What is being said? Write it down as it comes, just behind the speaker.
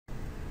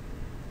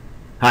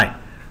Hi,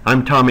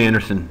 I'm Tom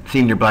Anderson,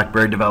 Senior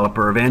BlackBerry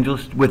Developer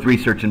Evangelist with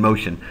Research in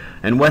Motion,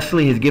 and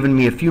Wesley has given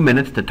me a few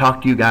minutes to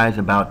talk to you guys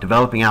about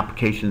developing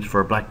applications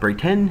for BlackBerry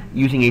 10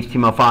 using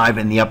HTML5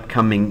 and the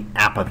upcoming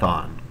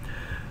Appathon.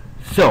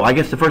 So I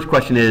guess the first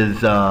question is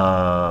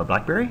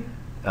BlackBerry?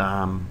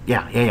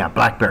 Yeah,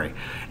 BlackBerry.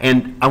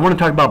 And I want to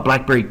talk about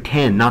BlackBerry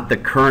 10, not the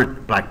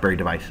current BlackBerry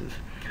devices.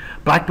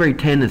 BlackBerry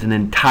 10 is an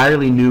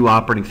entirely new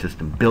operating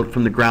system built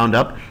from the ground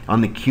up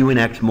on the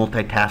QNX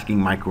multitasking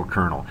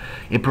microkernel.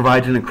 It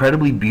provides an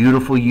incredibly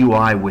beautiful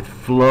UI with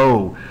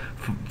flow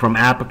from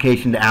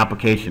application to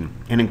application,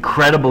 an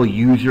incredible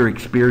user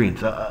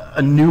experience,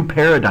 a new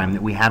paradigm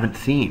that we haven't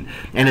seen.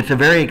 And it's a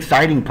very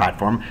exciting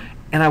platform,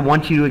 and I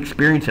want you to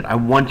experience it. I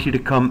want you to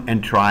come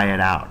and try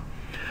it out.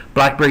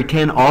 BlackBerry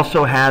 10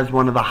 also has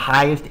one of the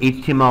highest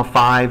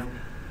HTML5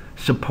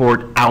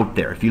 support out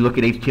there. If you look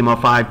at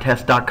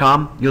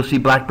HTML5test.com, you'll see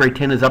BlackBerry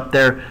 10 is up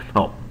there.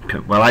 Oh,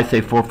 well, I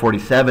say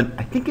 447.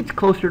 I think it's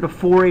closer to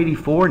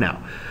 484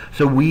 now.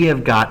 So we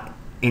have got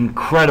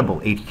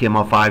incredible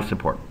HTML5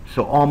 support.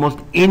 So almost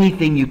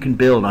anything you can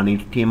build on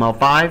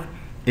HTML5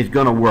 is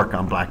going to work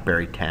on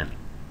BlackBerry 10.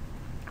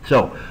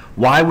 So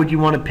why would you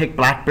want to pick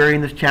BlackBerry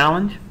in this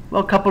challenge?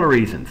 Well, a couple of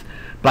reasons.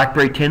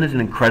 BlackBerry 10 is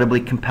an incredibly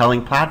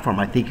compelling platform.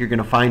 I think you're going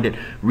to find it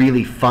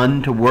really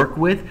fun to work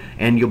with,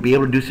 and you'll be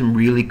able to do some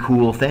really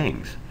cool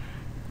things.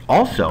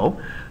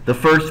 Also, the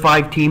first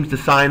 5 teams to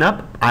sign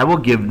up, I will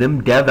give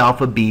them Dev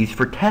Alpha Bs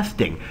for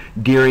testing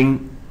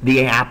during the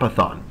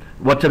Appathon.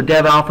 What's a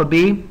Dev Alpha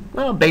B?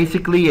 Well,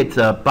 basically it's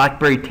a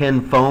BlackBerry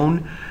 10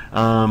 phone,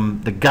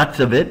 the guts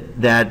of it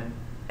that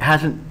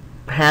hasn't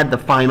had the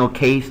final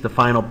case, the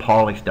final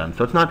polish done.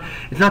 So it's not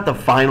the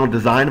final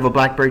design of a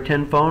BlackBerry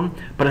 10 phone,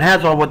 but it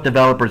has all what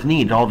developers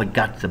need, all the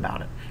guts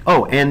about it.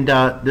 Oh, and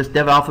this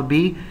Dev Alpha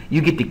B,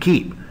 you get to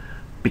keep,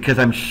 because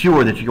I'm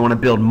sure that you're going to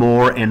build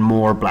more and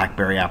more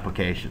BlackBerry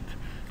applications.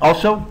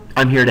 Also,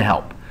 I'm here to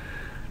help.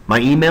 My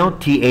email,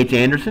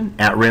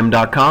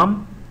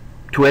 thanderson@rim.com,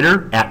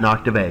 Twitter,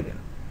 @NoctaVega.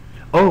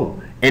 Oh,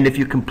 and if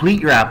you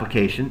complete your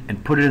application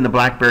and put it in the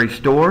BlackBerry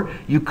store,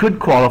 you could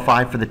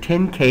qualify for the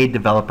 10K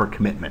developer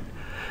commitment.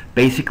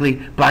 Basically,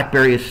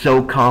 BlackBerry is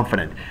so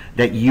confident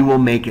that you will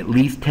make at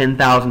least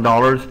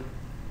 $10,000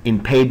 in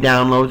paid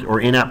downloads or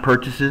in-app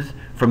purchases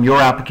from your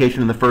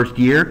application in the first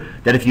year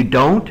that if you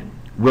don't,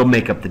 we'll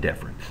make up the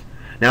difference.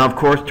 Now, of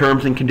course,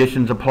 terms and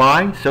conditions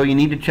apply, so you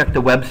need to check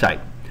the website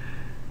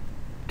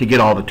to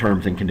get all the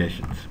terms and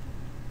conditions.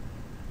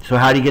 So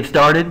how do you get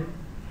started?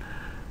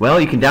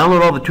 Well, you can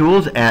download all the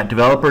tools at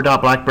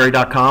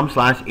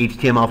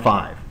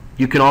developer.blackberry.com/HTML5.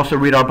 You can also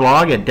read our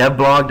blog at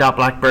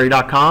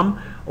devblog.blackberry.com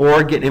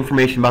or get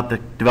information about the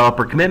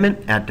developer commitment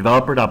at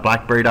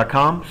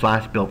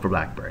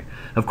developer.blackberry.com/built-for-BlackBerry.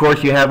 Of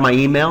course, you have my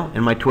email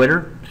and my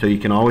Twitter, so you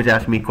can always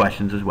ask me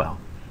questions as well.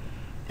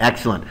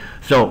 Excellent.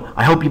 So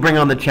I hope you bring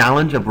on the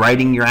challenge of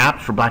writing your apps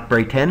for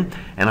BlackBerry 10,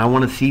 and I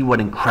want to see what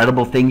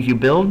incredible things you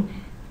build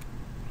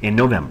in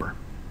November.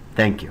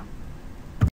 Thank you.